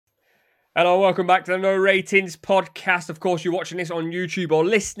Hello, welcome back to the No Ratings podcast. Of course, you're watching this on YouTube or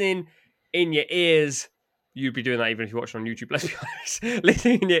listening in your ears. You'd be doing that even if you're watching on YouTube. Let's be honest.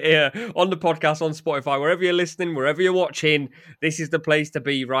 Listening in your ear on the podcast, on Spotify, wherever you're listening, wherever you're watching, this is the place to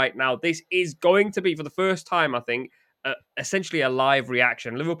be right now. This is going to be, for the first time, I think, essentially a live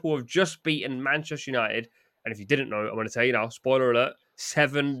reaction. Liverpool have just beaten Manchester United. And if you didn't know, I'm going to tell you now, spoiler alert,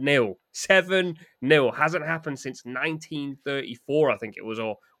 7-0. 7-0. Hasn't happened since 1934, I think it was,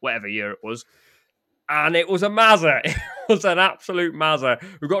 or whatever year it was. And it was a mazza. It was an absolute mazza.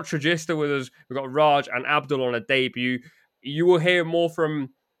 We've got Trujista with us. We've got Raj and Abdul on a debut. You will hear more from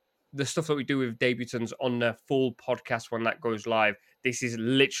the stuff that we do with debutants on the full podcast when that goes live. This is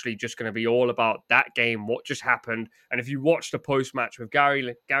literally just going to be all about that game, what just happened. And if you watch the post-match with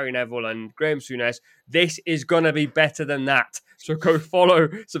Gary Neville and Graham Souness, this is going to be better than that. So go follow,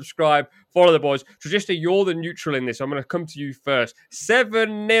 subscribe, follow the boys. Trujista, you're the neutral in this. So I'm going to come to you first.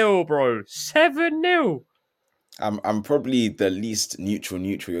 7-0, bro. 7-0. I'm probably the least neutral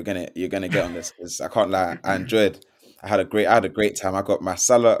you're gonna get on this, because I can't lie, I had a great time. I got my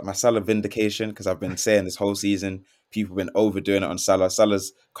Salah vindication, because I've been saying this whole season people have been overdoing it on Salah.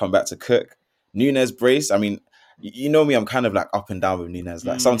 Salah's come back to cook. Nunez brace. I mean, you know me, I'm kind of like up and down with Nunez.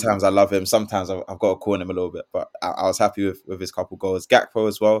 Like sometimes I love him, sometimes I've got to corner him a little bit, but I was happy with his couple goals. Gakpo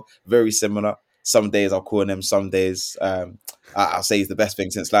as well, very similar. Some days I'll corner him, some days I'll say he's the best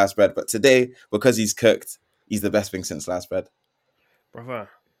thing since sliced bread. But today, because he's cooked, he's the best thing since sliced bread. Brother,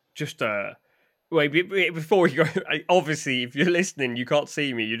 just wait, before we go, obviously, if you're listening, you can't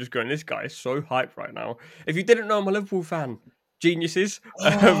see me. You're just going, this guy is so hyped right now. If you didn't know, I'm a Liverpool fan. Geniuses.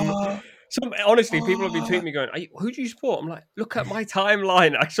 Honestly, people have been tweeting me going, who do you support? I'm like, look at my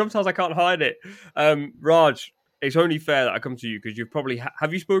timeline. Sometimes I can't hide it. Raj, it's only fair that I come to you, because you've probably...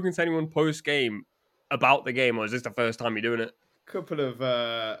 have you spoken to anyone post-game about the game, or is this the first time you're doing it? Couple of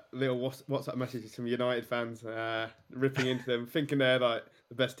little WhatsApp messages from United fans, ripping into them, thinking they're like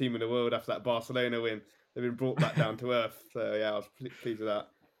the best team in the world after that Barcelona win. They've been brought back down to earth. So yeah, I was pleased with that.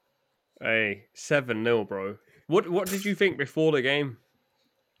 Hey, 7-0, bro. What did you think before the game?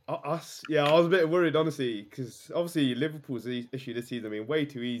 I was a bit worried, honestly, because obviously Liverpool's issue this season, I mean, way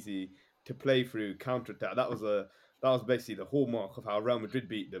too easy to play through counter-attack. That was basically the hallmark of how Real Madrid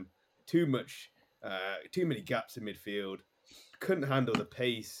beat them. Too many gaps in midfield. Couldn't handle the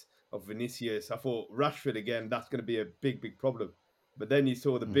pace of Vinicius. I thought Rashford again, that's going to be a big problem. But then you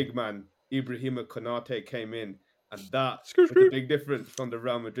saw the big man, Ibrahima Konate, came in, and that was a big difference from the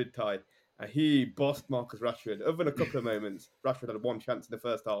Real Madrid tie. And he bossed Marcus Rashford. Other than a couple of moments, Rashford had one chance in the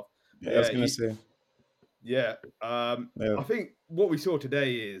first half. Yeah, I was going to say. Yeah. I think what we saw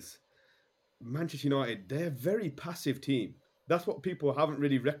today is Manchester United, they're a very passive team. That's what people haven't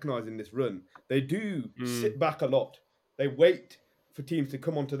really recognised in this run. They do sit back a lot. They wait for teams to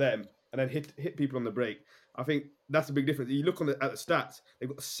come onto them and then hit people on the break. I think that's a big difference. You look at the stats, they've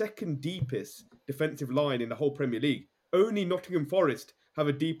got the second deepest defensive line in the whole Premier League. Only Nottingham Forest have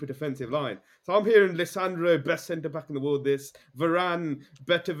a deeper defensive line. So I'm hearing Lissandro, best centre-back in the world, this. Varane,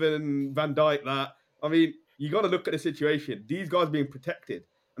 better than Van Dijk, that. I mean, you got to look at the situation. These guys are being protected.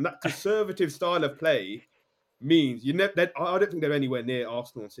 And that conservative style of play means I don't think they're anywhere near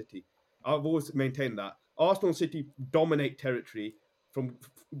Arsenal and City. I've always maintained that. Arsenal and City dominate territory from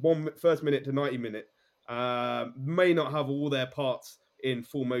first minute to 90 minute. May not have all their parts in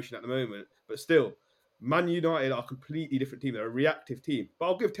full motion at the moment, but still, Man United are a completely different team. They're a reactive team. But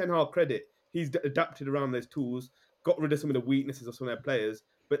I'll give Ten Hag credit. He's adapted around those tools, got rid of some of the weaknesses of some of their players,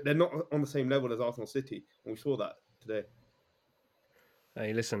 but they're not on the same level as Arsenal City. And we saw that today.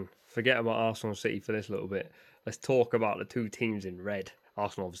 Hey, listen, forget about Arsenal City for this little bit. Let's talk about the two teams in red.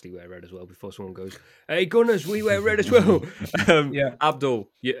 Arsenal obviously wear red as well, before someone goes, hey, Gunners, we wear red as well. Abdul,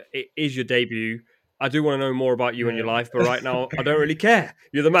 it is your debut. I do want to know more about you and your life, but right now, I don't really care.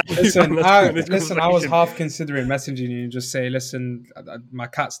 You're the man. Listen, I was half considering messaging you and just say, listen, my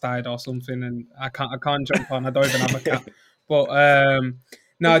cat's died or something, and I can't jump on. I don't even have a cat. But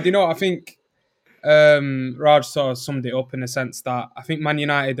no, do you know what I think? Raj sort of summed it up in the sense that I think Man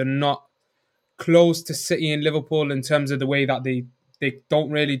United are not close to City and Liverpool in terms of the way that they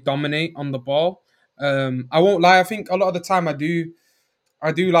don't really dominate on the ball. I won't lie. I think a lot of the time I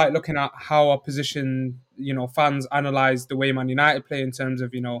do like looking at how opposition, fans analyse the way Man United play in terms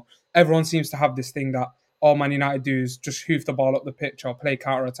of, everyone seems to have this thing that all Man United do is just hoof the ball up the pitch or play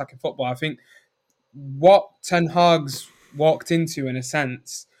counter-attacking football. I think what Ten Hag's walked into, in a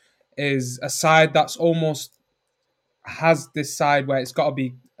sense, is a side that's almost has this side where it's got to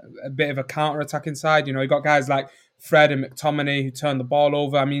be a bit of a counter-attacking side. You got guys like Fred and McTominay who turn the ball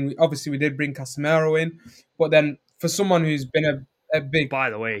over. I mean, obviously we did bring Casemiro in, but then for someone who's been a big. By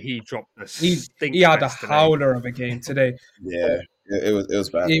the way, he dropped the He had a howler of a game today. Yeah, it was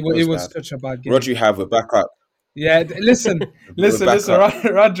bad. It was such a bad game. Rodri, we're back up. Yeah, listen.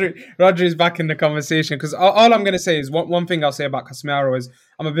 Rodri's back in the conversation because all I'm going to say is one thing I'll say about Casemiro is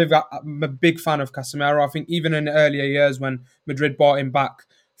I'm a big fan of Casemiro. I think even in the earlier years when Madrid bought him back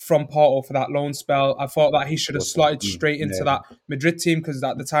from Porto for that loan spell, I thought that he should have slotted straight into that Madrid team because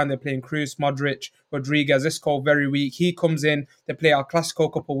at the time they're playing Cruz, Modric, Rodriguez, Isco very weak. He comes in, they play El Clasico a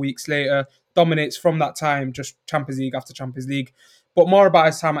couple of weeks later, dominates from that time, just Champions League after Champions League. But more about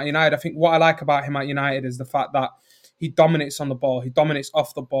his time at United, I think what I like about him at United is the fact that he dominates on the ball. He dominates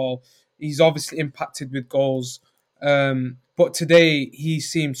off the ball. He's obviously impacted with goals. But today, he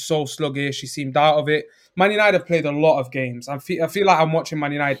seemed so sluggish. He seemed out of it. Man United have played a lot of games. I feel like I'm watching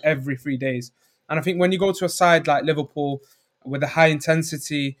Man United every 3 days. And I think when you go to a side like Liverpool with the high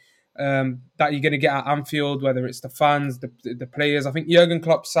intensity that you're going to get at Anfield, whether it's the fans, the players, I think Jurgen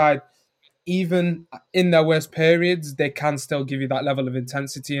Klopp's side, even in their worst periods, they can still give you that level of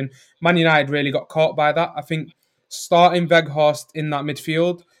intensity. And Man United really got caught by that. I think starting Weghorst in that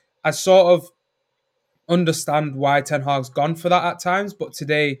midfield, I sort of understand why Ten Hag's gone for that at times, but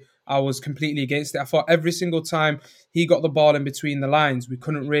today I was completely against it. I thought every single time he got the ball in between the lines, we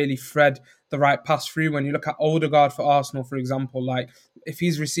couldn't really thread the right pass through. When you look at Odegaard for Arsenal, for example, like if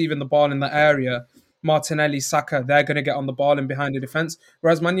he's receiving the ball in the area, Martinelli, Saka, they're going to get on the ball and behind the defence.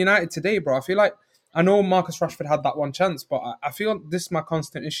 Whereas Man United today, bro, I feel like, I know Marcus Rashford had that one chance, but I feel this is my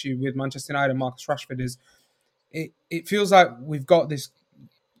constant issue with Manchester United and Marcus Rashford is it feels like we've got this,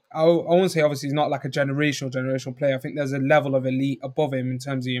 I won't say obviously he's not like a generational player. I think there's a level of elite above him in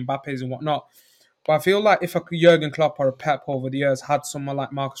terms of Mbappe's and whatnot. But I feel like if a Jurgen Klopp or a Pep over the years had someone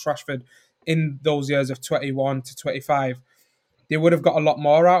like Marcus Rashford in those years of 21 to 25, they would have got a lot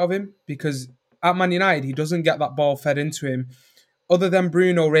more out of him because at Man United, he doesn't get that ball fed into him. Other than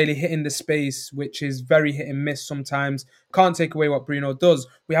Bruno really hitting the space, which is very hit and miss sometimes, can't take away what Bruno does.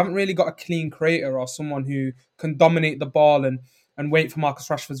 We haven't really got a clean creator or someone who can dominate the ball and wait for Marcus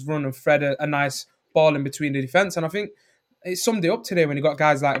Rashford's run and thread a nice ball in between the defence. And I think it summed it up today when you got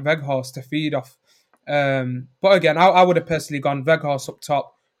guys like Weghorst to feed off. But again, I would have personally gone Weghorst up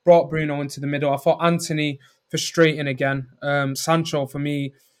top, brought Bruno into the middle. I thought Anthony frustrating again. Sancho, for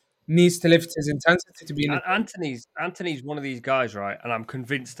me, needs to lift his intensity to be in Anthony's one of these guys, right? And I'm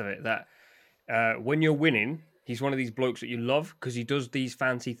convinced of it that when you're winning, he's one of these blokes that you love because he does these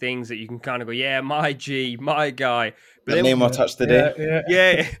fancy things that you can kind of go, yeah, my G, my guy. But the Neymar touch today.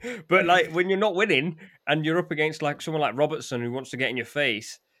 Yeah. But like when you're not winning and you're up against like someone like Robertson who wants to get in your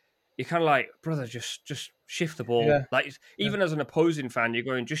face, you're kind of like, brother, just shift the ball. Yeah. Like even as an opposing fan, you're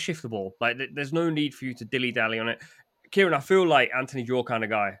going, just shift the ball. Like there's no need for you to dilly-dally on it. Kieran, I feel like Anthony's your kind of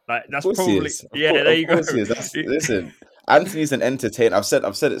guy. Like that's probably there you go. Listen, Anthony's an entertainer. I've said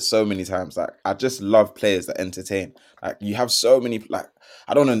it so many times. Like I just love players that entertain. Like you have so many. Like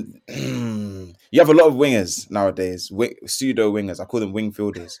I don't know. You have a lot of wingers nowadays. Pseudo wingers. I call them wing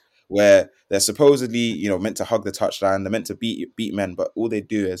fielders, where they're supposedly meant to hug the touchline. They're meant to beat men, but all they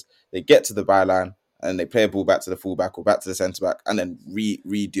do is they get to the byline and they play a ball back to the fullback or back to the centre back, and then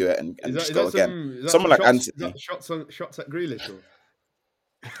redo it and just go again. Someone like Anthony. Shots at Grealish. Or?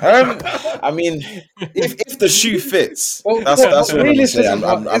 I mean, if the shoe fits, that's what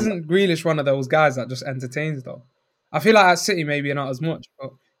Grealish isn't Grealish one of those guys that just entertains though? I feel like at City maybe not as much, but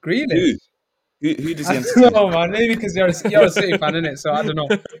Grealish. Who does he entertain? No, man, maybe because you're a City fan, innit? So I don't know.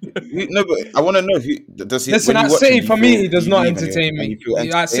 No, but I want to know who does he. Listen, at City for me, he does not entertain me.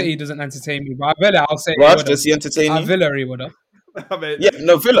 At City, he doesn't entertain me. But at Villa, I'll say. Raj, does he entertain you? At Villa, he would have.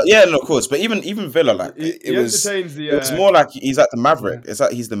 Villa, of course. But even Villa, like it was more like he's like the Maverick. It's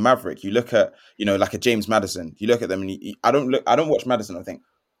like he's the Maverick. You look at like a James Maddison. You look at them, and I don't watch Maddison. I think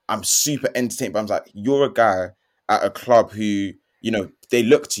I'm super entertained, but I'm like, you're a guy at a club who they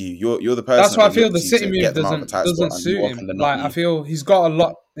look to you. You're the person. That's why I feel the City move doesn't suit him. Like I feel he's got a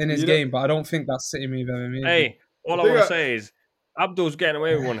lot in his game, but I don't think that City move ever made. Hey, all I want to say is Abdul's getting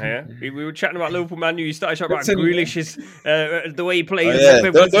away with one here. We were chatting about Liverpool Man U. You started talking about Grealish's the way he plays.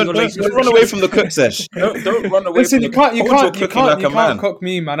 Don't run away from the cook sesh. Don't run away. Listen, you can't cook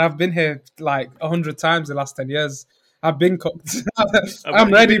me, man. I've been here like 100 times the last 10 years. I've been cooked.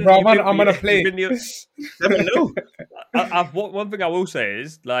 I'm ready, bro. I'm gonna play. Let me know. One thing I will say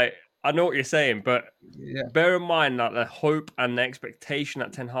is, like, I know what you're saying, but bear in mind that the hope and the expectation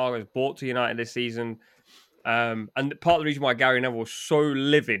that Ten Hag has brought to United this season, and part of the reason why Gary Neville was so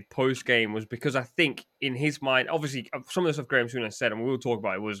livid post game was because I think in his mind, obviously, some of the stuff Graham Souness said, and we will talk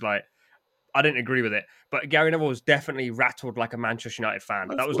about it, was like, I didn't agree with it. But Gary Neville was definitely rattled like a Manchester United fan.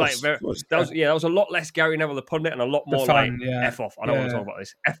 That was that was a lot less Gary Neville the pundit and a lot more fan, like F off. I don't want to talk about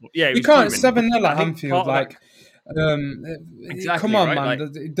this. F off. Yeah, you can't 7-0 at Anfield. Like, exactly, come on, right? man.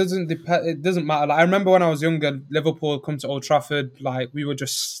 Like, it doesn't matter. Like, I remember when I was younger, Liverpool would come to Old Trafford. Like, we were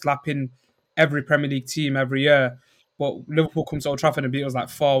just slapping every Premier League team every year. But Liverpool comes to Old Trafford and beat us like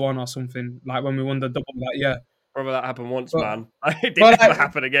 4-1 or something. Like when we won the double that year. Brother, that happened once, man. It didn't ever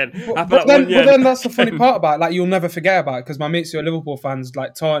happen again. But then that's the funny part about it. Like, you'll never forget about it because my mates who are Liverpool fans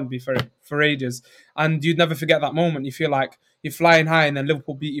like taunted me for ages, and you'd never forget that moment. You feel like you're flying high, and then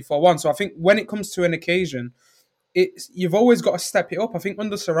Liverpool beat you 4-1. So I think when it comes to an occasion, you've always got to step it up. I think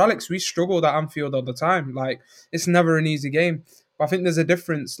under Sir Alex, we struggled at Anfield all the time. Like, it's never an easy game. But I think there's a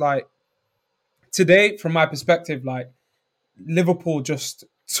difference. Like, today, from my perspective, like, Liverpool just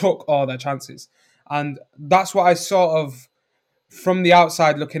took all their chances. And that's what I sort of, from the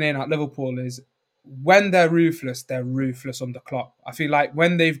outside looking in at Liverpool, is when they're ruthless under Klopp. I feel like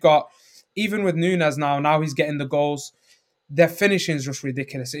when they've got, even with Núñez now he's getting the goals, their finishing is just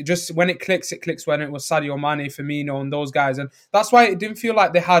ridiculous. It just, when it clicks when it was Sadio Mane, Firmino and those guys. And that's why it didn't feel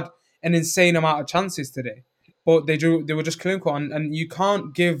like they had an insane amount of chances today. But they were just clinical. And you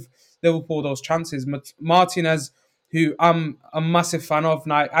can't give Liverpool those chances. Martinez, who I'm a massive fan of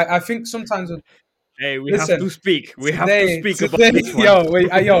now, I think sometimes... Hey, we have to speak. We have to speak about this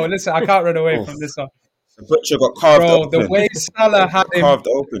one. Yo, listen, I can't run away from this one. The butcher got carved open. The way Salah had him,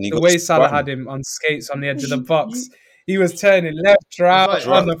 carved him on skates on the edge of the box, he was turning left, right,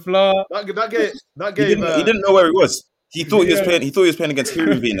 on the floor. That game. He didn't know where he was. He thought he was playing. He thought he was playing against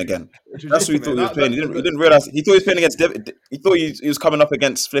Heerenveen again. That's what he thought he was playing. He didn't realize. He thought he was playing against. He thought he was coming up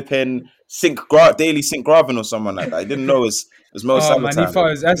against flipping Daily Sint Graven or someone like that. He didn't know it was Mo Salah man, time. He thought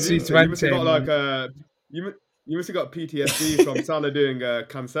it was SC20. You must have got PTSD from Salah doing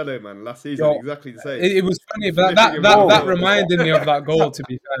Cancelo, man, last season. Exactly the same. It was funny, but that reminded me of that goal, to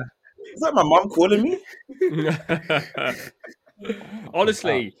be fair. Is that my mum calling me?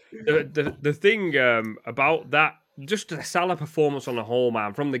 Honestly, the thing about that, just the Salah performance on the whole,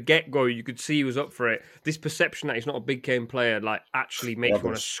 man, from the get-go, you could see he was up for it. This perception that he's not a big game player, like, actually makes you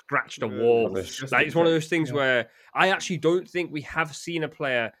want to scratch the wall. Like, it's one of those things where I actually don't think we have seen a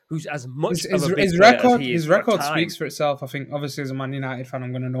player who's as much of a big player as he is. His record speaks for itself. I think, obviously, as a Man United fan,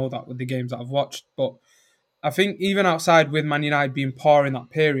 I'm going to know that with the games that I've watched. But I think even outside with Man United being poor in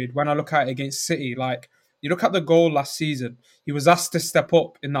that period, when I look at it against City, like, you look at the goal last season, he was asked to step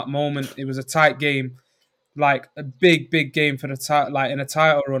up in that moment. It was a tight game. Like a big game for the title, like in a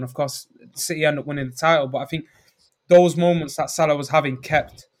title run. Of course, City end up winning the title, but I think those moments that Salah was having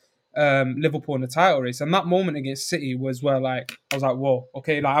kept Liverpool in the title race. And that moment against City was where, like, I was like, whoa,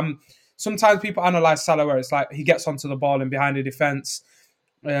 okay. Like, sometimes people analyze Salah where it's like he gets onto the ball and behind the defense,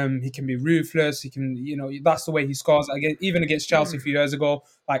 he can be ruthless. He can, that's the way he scores. Even against Chelsea a few years ago,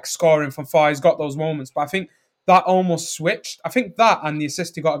 like scoring from far, he's got those moments. But I think that almost switched. I think that and the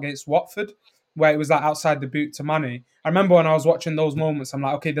assist he got against Watford, where it was like outside the boot to Mane. I remember when I was watching those moments, I'm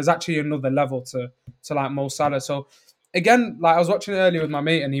like, okay, there's actually another level to like Mo Salah. So again, like I was watching it earlier with my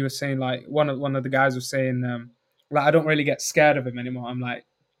mate, and he was saying, like, one of the guys was saying, like, I don't really get scared of him anymore. I'm like,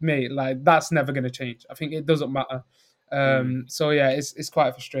 mate, like, that's never going to change. I think it doesn't matter. So yeah, it's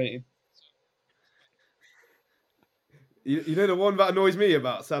quite frustrating. You know the one that annoys me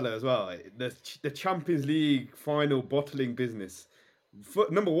about Salah as well, the Champions League final bottling business.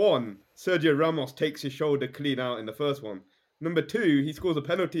 Number one, Sergio Ramos takes his shoulder clean out in the first one. Number two, he scores a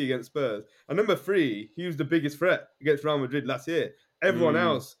penalty against Spurs. And number three, he was the biggest threat against Real Madrid last year. Everyone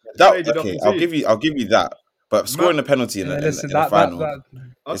else played it up. I'll give you that. But scoring a penalty in the final,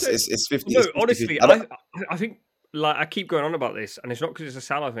 it's 50. No, honestly, I think, like, I keep going on about this, and it's not because it's a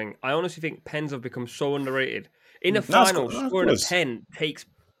Salah thing. I honestly think pens have become so underrated. In a final, scoring a pen takes,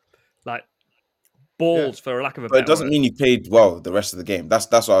 like, balls, for a lack of a better word. But it doesn't mean you played well the rest of the game.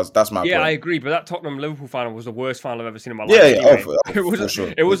 That's my point. Yeah, I agree. But that Tottenham Liverpool final was the worst final I've ever seen in my life.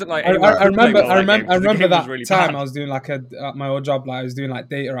 It wasn't like I remember that really time bad. I was doing like at my old job, like I was doing like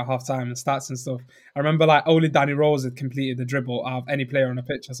data at half time and stats and stuff. I remember like only Danny Rose had completed the dribble out of any player on a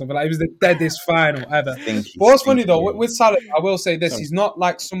pitch or something. Like, it was the deadest final ever. But what's funny though, with Salah, I will say this: he's not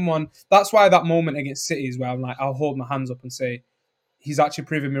like someone. That's why that moment against City is where I'm like, I'll hold my hands up and say he's actually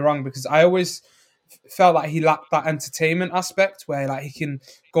proving me wrong, because I always felt like he lacked that entertainment aspect where, like, he can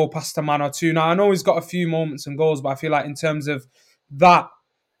go past a man or two. Now, I know he's got a few moments and goals, but I feel like in terms of that,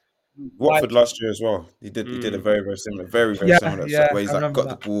 Watford last year as well, he did a very, very similar, very, very similar. Where he's like got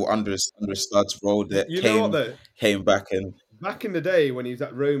the ball under his studs, rolled it, came back and back in the day when he was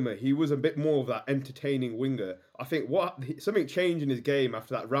at Roma, he was a bit more of that entertaining winger. I think something changed in his game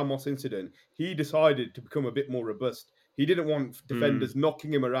after that Ramos incident. He decided to become a bit more robust. He didn't want defenders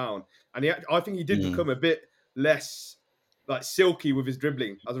knocking him around, and I think he did become a bit less like silky with his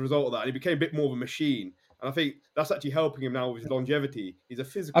dribbling as a result of that. And he became a bit more of a machine. And I think that's actually helping him now with his longevity. He's a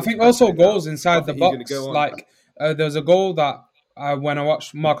physical. I think also goals inside the box. Like there was a goal that when I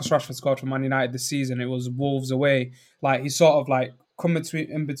watched Marcus Rashford score for Man United this season, it was Wolves away. Like he sort of like come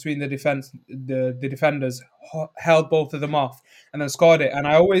in between the defense, the defenders, held both of them off, and then scored it. And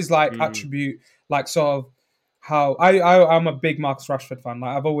I always like attribute like sort of how I'm a big Marcus Rashford fan.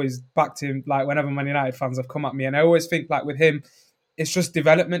 Like I've always backed him. Like whenever Man United fans have come at me, and I always think like with him, it's just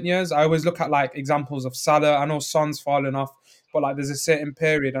development years. I always look at like examples of Salah. I know Son's fallen off, but like there's a certain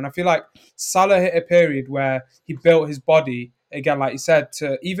period, and I feel like Salah hit a period where he built his body again, like you said,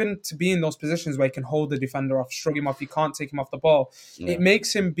 to be in those positions where he can hold the defender off, shrug him off, he can't take him off the ball. Yeah. It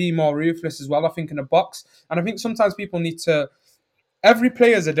makes him be more ruthless as well, I think, in the box. And I think sometimes people need to. Every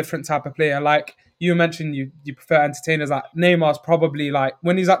player is a different type of player. Like you mentioned, you prefer entertainers. Like Neymar's probably like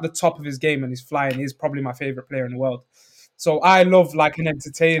when he's at the top of his game and he's flying, he's probably my favorite player in the world. So I love like an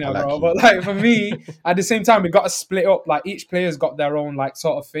entertainer, bro. But like for me, at the same time, we got to split up. Like each player's got their own like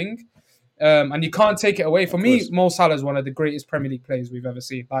sort of thing, and you can't take it away. For me, Mo Salah is one of the greatest Premier League players we've ever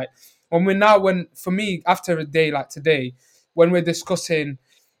seen. Like for me, after a day like today, when we're discussing,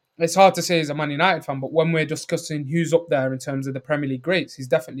 it's hard to say as a Man United fan, but when we're discussing who's up there in terms of the Premier League greats, he's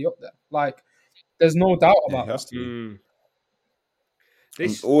definitely up there. Like there's no doubt about that.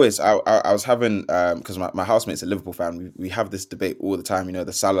 Always, I was having because my housemate's a Liverpool fan. We have this debate all the time. You know,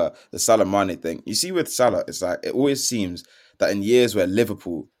 the Salah Mane thing. You see with Salah, it's like it always seems that in years where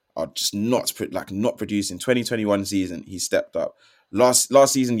Liverpool are just not producing. 2021 season, he stepped up. Last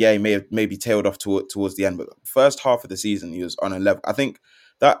season, yeah, he may have maybe tailed off towards the end, but first half of the season, he was on a level. I think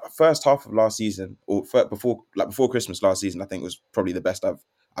that first half of last season, or before Christmas last season, I think was probably the best I've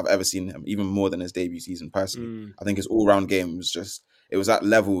ever seen him, even more than his debut season personally. I think his all-round game was just. It was at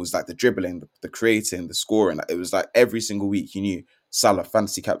levels like the dribbling, the creating, the scoring. It was like every single week you knew Salah,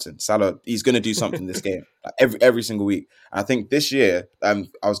 fantasy captain. Salah, he's going to do something this game. Like every single week. And I think this year, I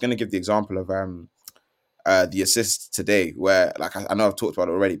was going to give the example of the assist today, where like I know I've talked about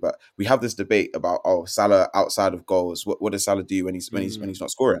it already, but we have this debate about Salah outside of goals. What does Salah do when he's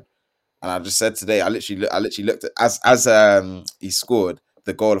not scoring? And I just said today, I literally looked at as he scored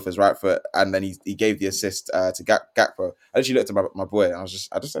the goal off his right foot, and then he gave the assist to Gakpo. I actually looked at my boy, and I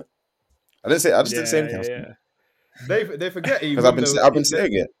just said, I didn't say anything. Yeah. They forget he because I've been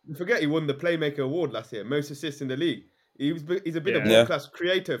saying it. They forget he won the Playmaker Award last year, most assists in the league. He's been a world class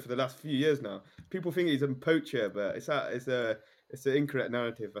creator for the last few years now. People think he's a poacher, but it's an incorrect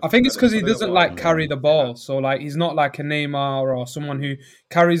narrative. I think it's because he doesn't like carry the ball. So like he's not like a Neymar or someone who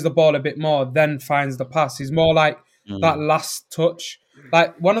carries the ball a bit more, then finds the pass. He's more like that last touch.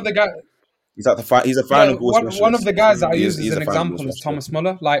 Like one of the guys, he's a final ball specialist. One of the guys that I use as an example is Thomas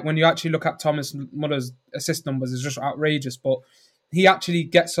Muller. Like when you actually look at Thomas Muller's assist numbers, it's just outrageous. But he actually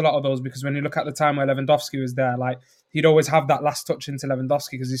gets a lot of those because when you look at the time where Lewandowski was there, like he'd always have that last touch into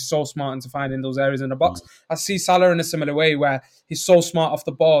Lewandowski because he's so smart into finding those areas in the box. I see Salah in a similar way where he's so smart off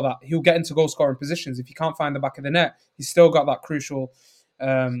the ball that he'll get into goal scoring positions. If he can't find the back of the net, he's still got that crucial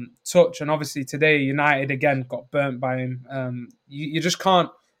touch. And obviously today United again got burnt by him. You just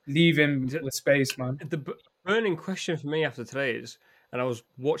can't leave him with space, man. The burning question for me after today is, and I was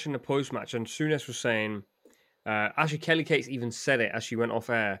watching the post-match and Souness was saying, actually Kelly Cates even said it as she went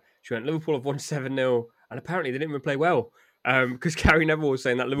off air. She went, Liverpool have won 7-0 and apparently they didn't even play well because Gary Neville was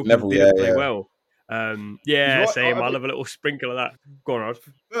saying that Liverpool didn't play well. Same. I love a little sprinkle of that. Go on, Rod.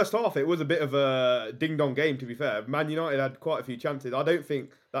 First half, it was a bit of a ding-dong game, to be fair. Man United had quite a few chances. I don't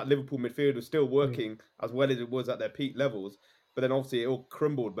think that Liverpool midfield was still working as well as it was at their peak levels. But then obviously it all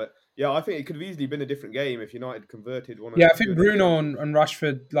crumbled. But yeah, I think it could have easily been a different game if United converted one. Yeah, I think Bruno and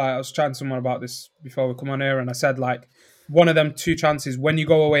Rashford, like I was chatting to someone about this before we come on air, and I said like one of them two chances when you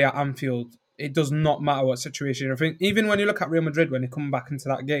go away at Anfield, it does not matter what situation. I think even when you look at Real Madrid when they come back into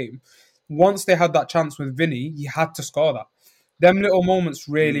that game, once they had that chance with Vinny, you had to score that. Them little moments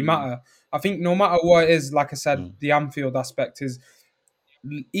really matter. I think no matter what it is, like I said, the Anfield aspect is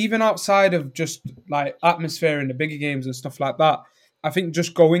even outside of just like atmosphere in the bigger games and stuff like that. I think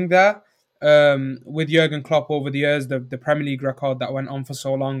just going there with Jurgen Klopp over the years, the Premier League record that went on for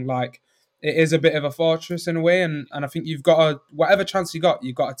so long, like it is a bit of a fortress in a way. And I think you've got to, whatever chance you've got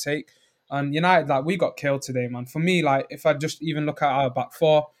to take. And United, like we got killed today, man. For me, like if I just even look at our back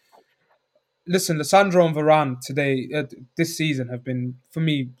four, listen, Lissandro and Varane today, this season have been for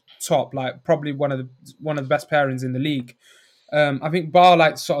me top, like probably one of the best pairings in the league. I think bar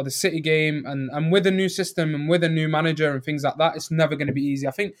like sort of the City game and with a new system and with a new manager and things like that, it's never going to be easy.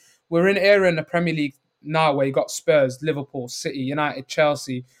 I think we're in an era in the Premier League now where you got Spurs, Liverpool, City, United,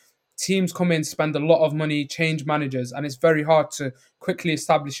 Chelsea. Teams come in, spend a lot of money, change managers, and it's very hard to quickly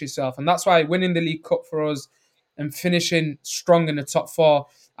establish yourself. And that's why winning the League Cup for us and finishing strong in the top four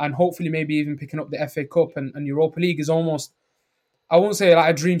and hopefully maybe even picking up the FA Cup and Europa League is almost, I won't say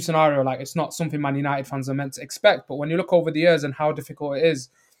like a dream scenario, like it's not something Man United fans are meant to expect. But when you look over the years and how difficult it is,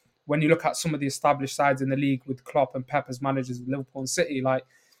 when you look at some of the established sides in the league with Klopp and Pep as managers of Liverpool and City, like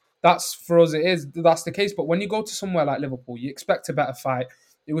that's for us, that's the case. But when you go to somewhere like Liverpool, you expect a better fight.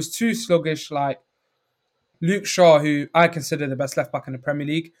 It was too sluggish. Like Luke Shaw, who I consider the best left back in the Premier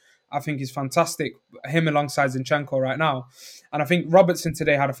League, I think he's fantastic. Him alongside Zinchenko right now, and I think Robertson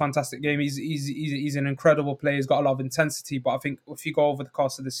today had a fantastic game. He's an incredible player. He's got a lot of intensity. But I think if you go over the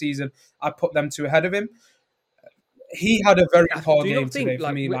course of the season, I put them two ahead of him. He had a very poor game today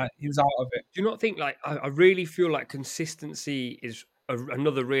for me. Like he was out of it. Do you not think like I really feel like consistency is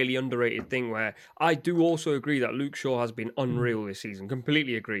another really underrated thing where I do also agree that Luke Shaw has been unreal this season.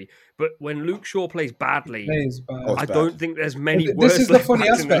 Completely agree. But when Luke Shaw plays badly, I don't think there's many worse. This is the funny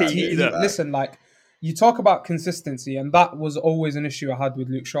aspect. Listen, like you talk about consistency, and that was always an issue I had with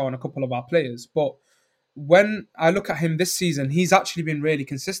Luke Shaw and a couple of our players. But when I look at him this season, he's actually been really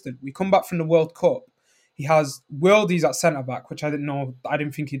consistent. We come back from the World Cup. He has Worldies at centre-back, which I didn't know. I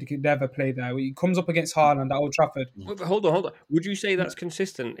didn't think he could ever play there. He comes up against Haaland at Old Trafford. But hold on. Would you say that's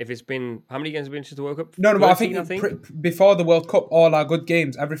consistent if it's been... How many games have been since the World Cup? No, but I think before the World Cup, all our good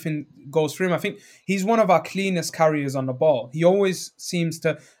games, everything goes through him. I think he's one of our cleanest carriers on the ball. He always seems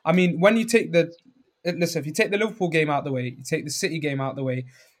to... I mean, when you take the... Listen, if you take the Liverpool game out of the way, you take the City game out of the way,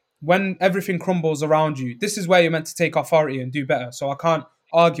 when everything crumbles around you, this is where you're meant to take authority and do better. So I can't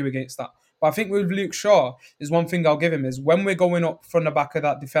argue against that. But I think with Luke Shaw, is one thing I'll give him is when we're going up from the back of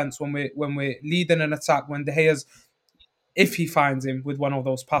that defence, when we're leading an attack, when De Gea's, if he finds him with one of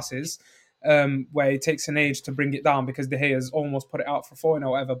those passes, where it takes an age to bring it down because De Gea's almost put it out for 4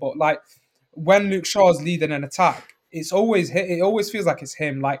 or whatever. But like when Luke Shaw's leading an attack, it always feels like it's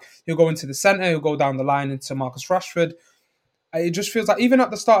him. Like he'll go into the centre, he'll go down the line into Marcus Rashford. It just feels like even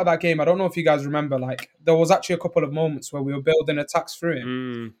at the start of that game, I don't know if you guys remember, like there was actually a couple of moments where we were building attacks through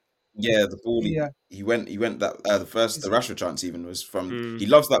him. Yeah, the ball. He went that the Rashford chance even was from. He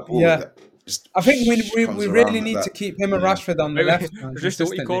loves that ball. Yeah, that I think we really need to keep him and Rashford on the left. Just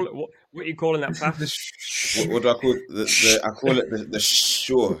what you call it? What are you calling that pass? what do I call it? I call it the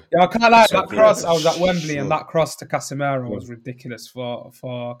sure. Yeah, I can't lie. That cross, I was at Wembley, and that cross to Casemiro was ridiculous for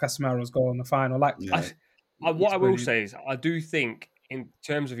Casemiro's goal in the final. Like, what I will say is, I do think in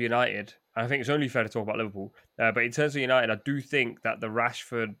terms of United. I think it's only fair to talk about Liverpool. But in terms of United, I do think that the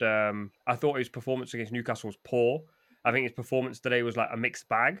Rashford... I thought his performance against Newcastle was poor. I think his performance today was like a mixed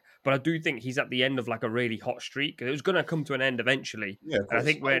bag. But I do think he's at the end of like a really hot streak. It was going to come to an end eventually. Yeah, and I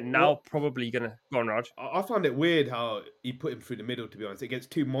think we're now probably going to... Go on, Raj. I found it weird how he put him through the middle, to be honest.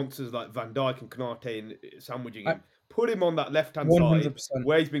 Against two monsters like Van Dijk and Konate sandwiching him. Put him on that left-hand 100%. Side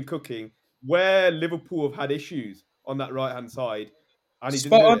where he's been cooking. Where Liverpool have had issues on that right-hand side. And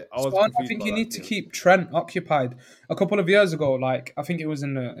Spot on. I think you need to keep Trent occupied. A couple of years ago, like I think it was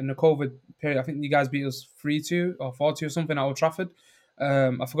in the COVID period, I think you guys beat us 3-2 or 4-2 or something at Old Trafford.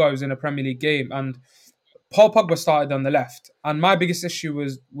 I forgot it was in a Premier League game. And Paul Pogba started on the left. And my biggest issue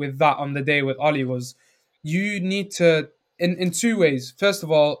was with that on the day with Oli was you need to, in 2 ways. First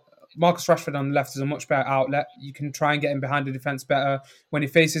of all, Marcus Rashford on the left is a much better outlet. You can try and get him behind the defence better. When he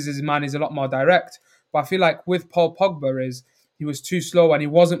faces his man, he's a lot more direct. But I feel like with Paul Pogba he was too slow and he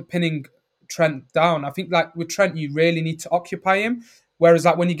wasn't pinning Trent down. I think like with Trent, you really need to occupy him. Whereas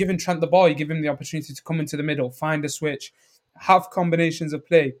like when you're giving Trent the ball, you give him the opportunity to come into the middle, find a switch, have combinations of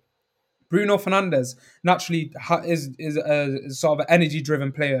play. Bruno Fernandes naturally is a sort of an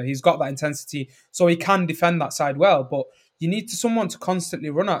energy-driven player. He's got that intensity, so he can defend that side well. But you need someone to constantly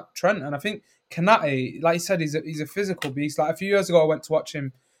run at Trent. And I think Konate, like you said, he's a physical beast. Like a few years ago, I went to watch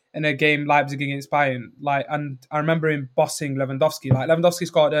him in a game, Leipzig against Bayern, and I remember him bossing Lewandowski. Like Lewandowski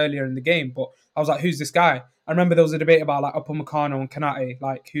scored earlier in the game, but I was like, "Who's this guy?" I remember there was a debate about like Upamecano and Konate,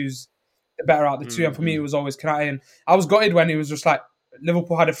 like who's the better out of the two. And for me, it was always Konate. And I was gutted when it was just like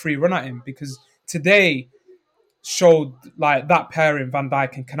Liverpool had a free run at him because today showed like that pairing, Van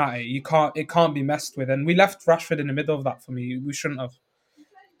Dijk and Konate. It can't be messed with. And we left Rashford in the middle of that for me. We shouldn't have.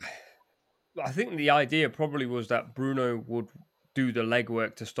 I think the idea probably was that Bruno would do the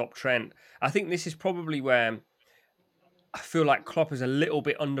legwork to stop Trent. I think this is probably where I feel like Klopp is a little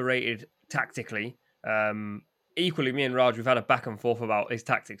bit underrated tactically. Equally, me and Raj, we've had a back and forth about his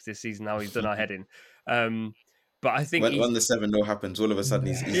tactics this season. Now he's done our heading. But I think when the 7-0 happens, all of a sudden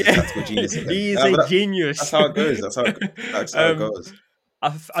he's a tactical genius again. He's a genius. That's how it goes. That's how it goes.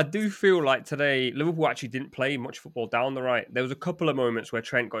 I do feel like today Liverpool actually didn't play much football down the right. There was a couple of moments where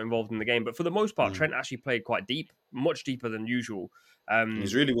Trent got involved in the game, but for the most part, Trent actually played quite deep, much deeper than usual.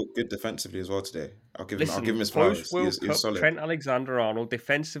 He's really good defensively as well today. I'll give him his flowers. He was solid. Trent Alexander-Arnold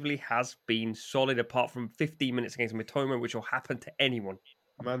defensively has been solid, apart from 15 minutes against Mitoma, which will happen to anyone.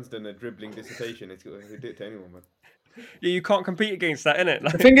 Man's done a dribbling dissertation. He'll do it to anyone, man. Yeah, you can't compete against that, innit?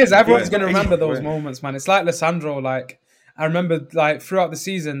 The thing is, everyone's going to remember those moments, man. It's like Lissandro. Like, I remember, like, throughout the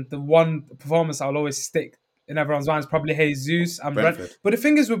season, the one performance I'll always stick in everyone's mind is probably Jesus and Brentford. But the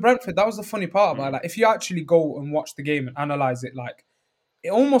thing is, with Brentford, that was the funny part about it. Like, if you actually go and watch the game and analyse it, like, it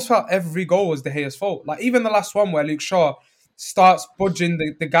almost felt every goal was De Gea's fault. Like, even the last one where Luke Shaw starts budging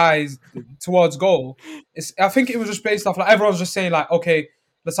the guys towards goal, I think it was just based off, like, everyone's just saying, like, okay,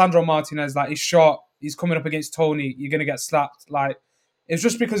 Lisandro Martinez, like, he's short, he's coming up against Tony, you're going to get slapped. Like, it's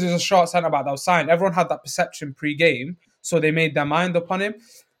just because he's a short centre-back that was signed. Everyone had that perception pre-game, so they made their mind up on him.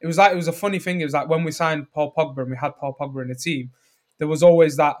 It was a funny thing. It was like when we signed Paul Pogba and we had Paul Pogba in the team, there was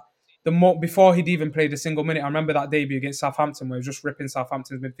always that, before he'd even played a single minute, I remember that debut against Southampton where he was just ripping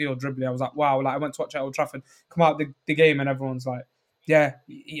Southampton's midfield, dribbling. I was like, wow, like I went to watch at Old Trafford, come out the game and everyone's like, yeah.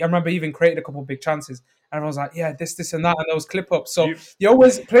 I remember he even created a couple of big chances. And everyone's like, yeah, this and that, and those clip-ups. So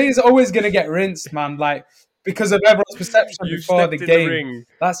players are always going to get rinsed, man, like, because of everyone's perception before the game.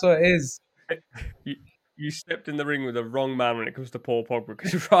 That's what it is. You stepped in the ring with the wrong man when it comes to Paul Pogba,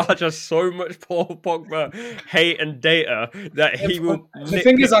 because Raj has so much Paul Pogba hate and data that he will. The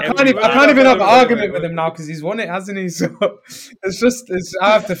thing is, I can't even have an argument with him now because he's won it, hasn't he? So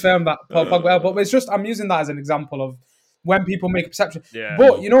I have to firm that Paul Pogba. But it's just, I'm using that as an example of when people make a perception. Yeah.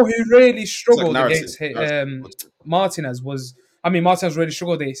 But you know who really struggled against Martinez was. I mean, Martinez really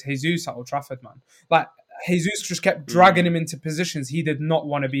struggled against Jesus at Old Trafford, man. Like, Jesus just kept dragging him into positions he did not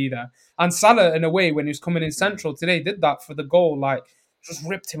want to be there. And Salah, in a way, when he was coming in central today, did that for the goal. Like, just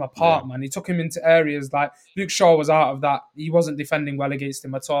ripped him apart, man. He took him into areas like Luke Shaw was out of that. He wasn't defending well against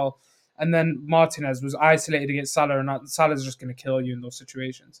him at all. And then Martinez was isolated against Salah, and Salah's just going to kill you in those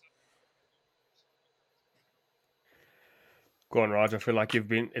situations. Go on, Raj. I feel like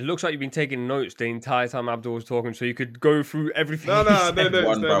it looks like you've been taking notes the entire time Abdul was talking, so you could go through everything. No,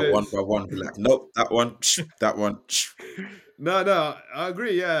 one by one. Be like, nope, that one. No, I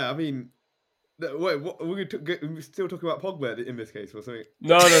agree. Yeah, I mean, wait, we're still talking about Pogba in this case or something?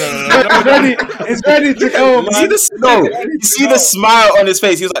 No. It's ready to go. You see the smile on his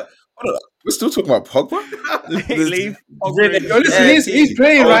face. He was like, hold on, we're still talking about Pogba? Leave Listen, he's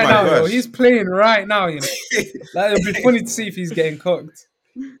playing right now, though. He's playing right now, you know. Like, it'll be funny to see if he's getting cooked.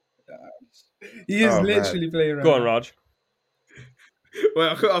 He is literally playing right now. Go on, Raj.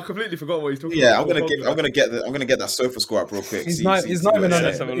 Well, I completely forgot what he's talking about. Yeah, I'm gonna get that sofa score up real quick. He's not even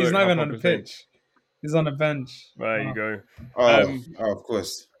on the pitch. He's on the bench. There you go. Of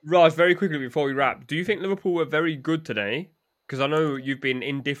course. Raj, very quickly before we wrap, do you think Liverpool were very good today? Because I know you've been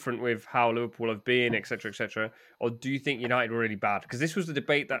indifferent with how Liverpool have been, etc., or do you think United were really bad? Because this was the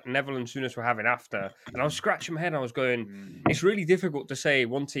debate that Neville and Souness were having after, and I was scratching my head. I was going, it's really difficult to say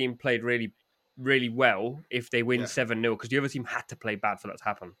one team played really, really well if they win 7-0, because the other team had to play bad for that to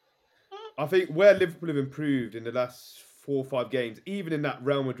happen. I think where Liverpool have improved in the last 4 or 5 games, even in that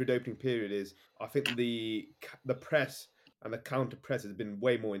Real Madrid opening period, is I think the press and the counter press has been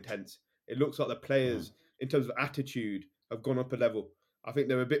way more intense. It looks like the players, in terms of attitude, have gone up a level. I think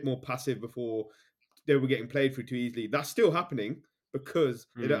they were a bit more passive before they were getting played through too easily. That's still happening because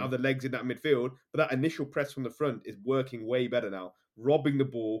they don't have the legs in that midfield, but that initial press from the front is working way better now. Robbing the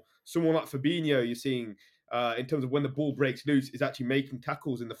ball. Someone like Fabinho, you're seeing, in terms of when the ball breaks loose, is actually making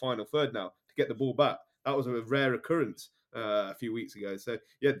tackles in the final third now to get the ball back. That was a rare occurrence a few weeks ago. So,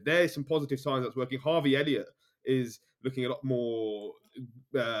 yeah, there's some positive signs that's working. Harvey Elliott is looking a lot more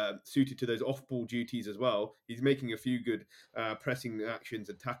suited to those off-ball duties as well. He's making a few good pressing actions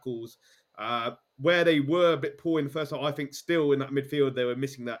and tackles. Where they were a bit poor in the first half, I think still in that midfield, they were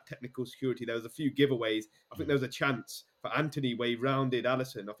missing that technical security. There was a few giveaways. I think there was a chance for Anthony where he rounded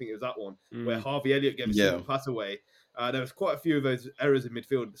Alisson. I think it was that one, where Harvey Elliott gave a simple pass away. There was quite a few of those errors in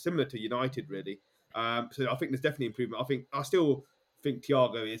midfield, similar to United, really. So I think there's definitely improvement. I still think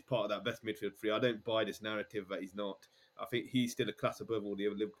Thiago is part of that best midfield three. I don't buy this narrative that he's not. I think he's still a class above all the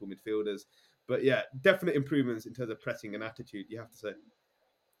other Liverpool midfielders. But yeah, definite improvements in terms of pressing and attitude, you have to say.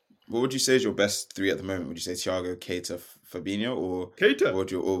 What would you say is your best three at the moment? Would you say Thiago, Keita, Fabinho, or Keita? Or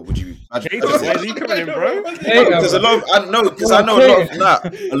would you? Keita, where's he coming in, bro? Because a lot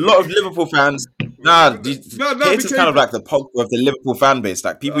of Liverpool fans Nah, be Keita's kind of like the Pogba of the Liverpool fan base.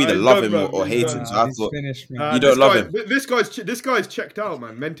 Like people either love him or hate him. So I He's thought finished, man. you don't love him. This guy's checked out,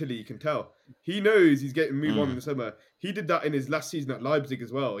 man. Mentally, you can tell. He knows he's getting moved on in the summer. He did that in his last season at Leipzig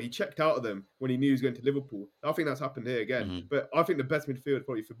as well. He checked out of them when he knew he was going to Liverpool. I think that's happened here again. But I think the best midfield is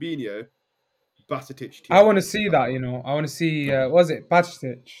probably Fabinho, Bacetic. I want to see that. I want to see. Was it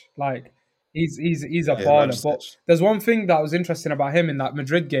Bacetic? Like he's a baller. Bacetic. But there's one thing that was interesting about him in that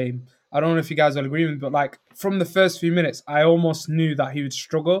Madrid game. I don't know if you guys will agree with me, but like from the first few minutes, I almost knew that he would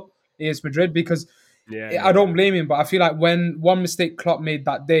struggle against Madrid because I don't blame him. But I feel like when one mistake Klopp made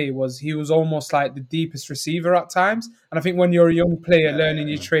that day was he was almost like the deepest receiver at times. And I think when you're a young player learning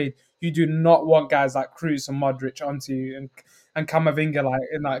your trade, you do not want guys like Kroos and Modric onto you and Camavinga like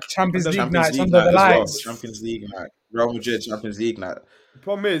in like Champions League nights under the lights. Champions League night, Real Madrid Champions League night. The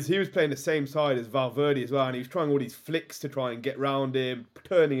problem is he was playing the same side as Valverde as well, and he was trying all these flicks to try and get round him,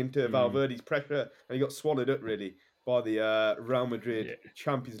 turning into Valverde's pressure, and he got swallowed up really by the Real Madrid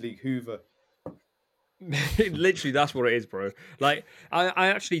Champions League Hoover. Literally, that's what it is, bro. Like, I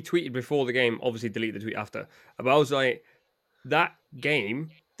actually tweeted before the game, obviously deleted the tweet after, but I was like, that game,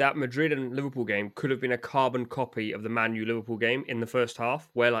 that Madrid and Liverpool game could have been a carbon copy of the Man U Liverpool game in the first half,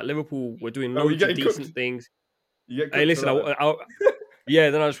 where like Liverpool were doing loads of decent things. Hey, listen,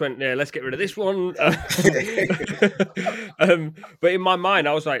 then I just went, let's get rid of this one. But in my mind,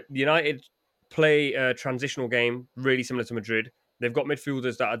 I was like, United play a transitional game, really similar to Madrid. They've got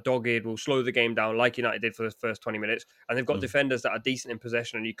midfielders that are dogged, will slow the game down like United did for the first 20 minutes. And they've got defenders that are decent in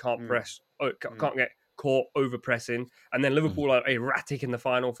possession and you can't can't get caught over pressing. And then Liverpool are erratic in the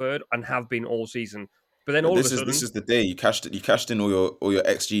final third and have been all season. But then this is the day you cashed in all your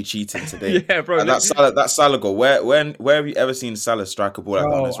XG cheating today. Yeah, bro. And that Salah goal. Where have you ever seen Salah strike a ball like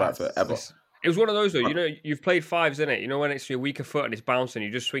that on his right foot ever? It was one of those though. You've played fives, innit? When it's your weaker foot and it's bouncing, you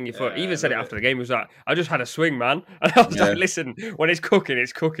just swing your foot. Even said it after the game. He was like, "I just had a swing, man." And I was like, "Listen, when it's cooking,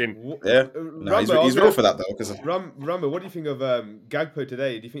 it's cooking." Yeah, he's real for that though. Because Rambo, what do you think of Gagpo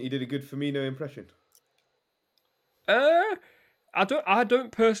today? Do you think he did a good Firmino impression? I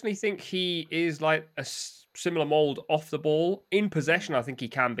don't personally think he is like a similar mold off the ball. In possession, I think he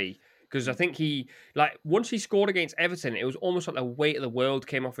can be. Because I think once he scored against Everton, it was almost like the weight of the world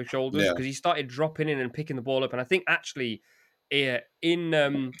came off his shoulders because he started dropping in and picking the ball up. And I think actually with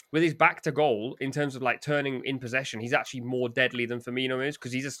his back to goal, in terms of like turning in possession, he's actually more deadly than Firmino is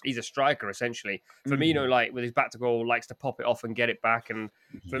because he's a striker essentially. Firmino, like with his back to goal, likes to pop it off and get it back. And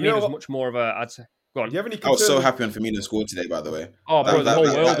Firmino's much more of a, I'd say, go on. Do you have any I was so happy when Firmino scored today, by the way. Oh, bro, the whole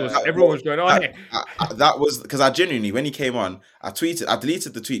world everyone was going, that was because I genuinely, when he came on, I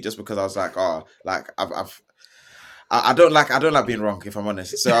deleted the tweet just because I was like, I don't like being wrong, if I'm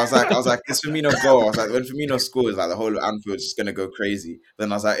honest. So I was like, it's Firmino goal. I was like, when Firmino scores, like the whole of Anfield is just gonna go crazy. But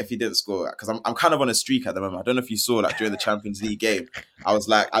then I was like, if he didn't score, because I'm kind of on a streak at the moment. I don't know if you saw like during the Champions League game, I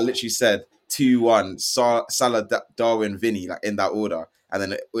literally said 2-1, Salah, Darwin, Vinny, like in that order. And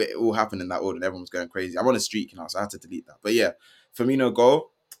then it all happened in that order and everyone was going crazy. I'm on a streak now, so I had to delete that. But yeah, Firmino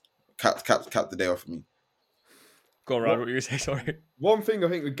goal, cap the day off for me. Go on, Ryan, what were you going to say? Sorry. One thing I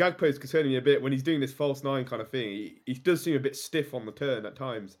think with Gagpo is concerning me a bit when he's doing this false nine kind of thing. He does seem a bit stiff on the turn at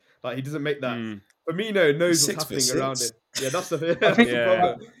times. Like he doesn't make that. Firmino knows what's happening around him. Yeah, that's the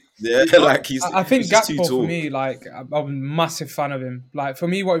problem. Yeah, like I think Gakpo for me, like I'm a massive fan of him. Like for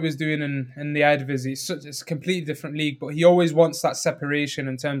me, what he was doing in the Eredivisie, it's a completely different league, but he always wants that separation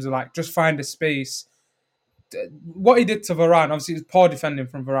in terms of like just find a space. What he did to Varane, obviously, it was poor defending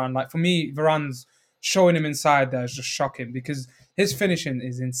from Varane. Like for me, Varane's showing him inside there is just shocking because his finishing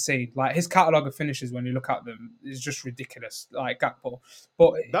is insane. Like his catalogue of finishes, when you look at them, is just ridiculous. Like Gakpo,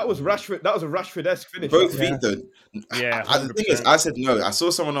 but that was Rashford. That was a Rashford-esque finish. Both feet, though. Yeah. The thing is, I said no. I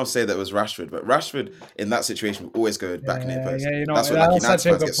saw someone else say that it was Rashford, but Rashford in that situation will always go back near post. Yeah, that's what United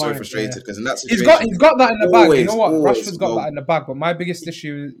fans get so frustrated because in that situation, he's got that in the bag. You know what? Rashford's got that in the bag. But my biggest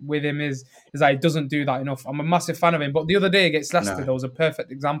issue with him is that he doesn't do that enough. I'm a massive fan of him, but the other day against Leicester, there was a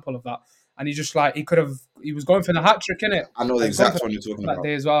perfect example of that. And he just like he was going for the hat trick, innit? I know the exact one you're talking about. That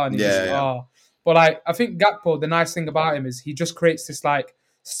day as well, and but like I think Gakpo, the nice thing about him is he just creates this like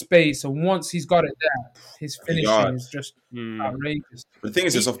space, and once he's got it there, his finishing is just outrageous. But the thing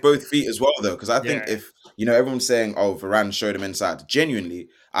is, it's off both feet as well, though, because I think if everyone's saying, "Oh, Varane showed him inside," genuinely,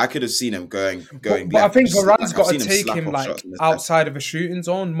 I could have seen him going. But I think Varane's got to take him like outside of a shooting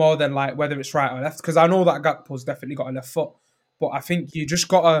zone more than like whether it's right or left, because I know that Gakpo's definitely got a left foot, but I think you just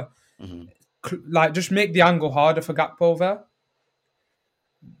got to. Like, just make the angle harder for Gakpo there.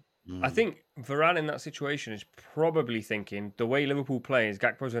 I think Varane in that situation is probably thinking the way Liverpool play is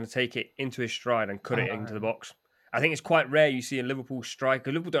Gakpo's going to take it into his stride and cut it into the box. I think it's quite rare you see a Liverpool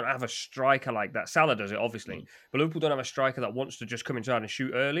striker. Liverpool don't have a striker like that. Salah does it, obviously, but Liverpool don't have a striker that wants to just come inside and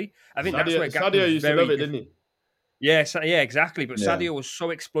shoot early. I think that's where Sadio used to love it, didn't he? Yeah, exactly. But Sadio was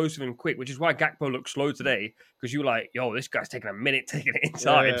so explosive and quick, which is why Gakpo looked slow today, because you were like, yo, this guy's taking a minute taking it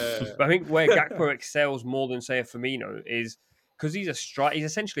inside. Yeah. But I think where Gakpo excels more than, say, a Firmino is because he's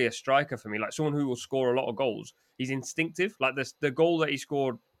essentially a striker for me, like someone who will score a lot of goals. He's instinctive. Like the goal that he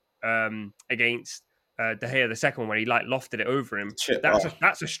scored against De Gea, the second one, where he like lofted it over him.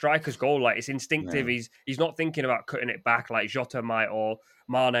 That's a striker's goal. Like, it's instinctive. Yeah. He's not thinking about cutting it back like Jota might, or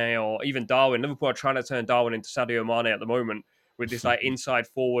Mane, or even Darwin. Liverpool are trying to turn Darwin into Sadio Mane at the moment with this like inside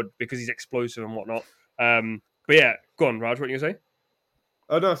forward because he's explosive and whatnot. But yeah, go on, Raj. What are you gonna say?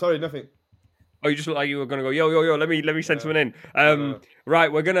 Oh no, sorry, nothing. Oh, you just looked like you were gonna go yo. Let me send someone in.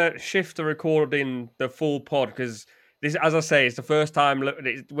 Right, we're gonna shift to recording the full pod because this, as I say, it's the first time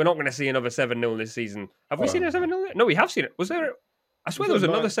we're not going to see another 7-0 this season. Have we seen a 7-0? No, we have seen it. Was there? I swear there was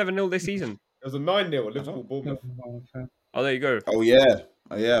another 7-0 this season. There was a 9-0 Liverpool Bournemouth. Oh, there you go. Oh yeah.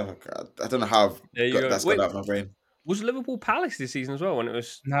 I don't know how that's got out of my brain. Was Liverpool Palace this season as well? When it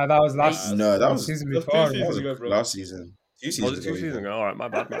was that was last. No, that was season before. Last season. 2 seasons ago. All right, my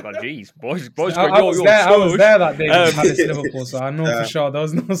bad. Jeez, boys. I was there that day with Palace Liverpool, so I know for sure there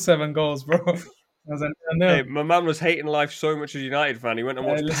was no 7 goals, bro. Hey, my man was hating life so much as a United fan. He went and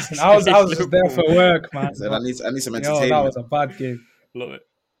watched. Listen, I was just there for work, man. I need some entertainment. That was a bad game. Love it.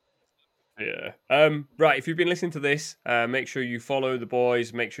 Yeah. Right. If you've been listening to this, make sure you follow the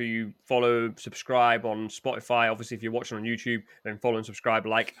boys. Make sure you subscribe on Spotify. Obviously, if you're watching on YouTube, then follow and subscribe,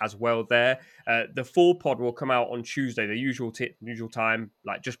 like as well there. The full pod will come out on Tuesday, the usual time,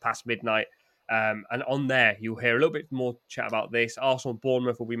 like just past midnight. And on there, you'll hear a little bit more chat about this. Arsenal,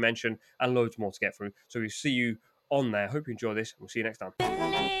 Bournemouth will be mentioned, and loads more to get through. So we'll see you on there. Hope you enjoy this. We'll see you next time.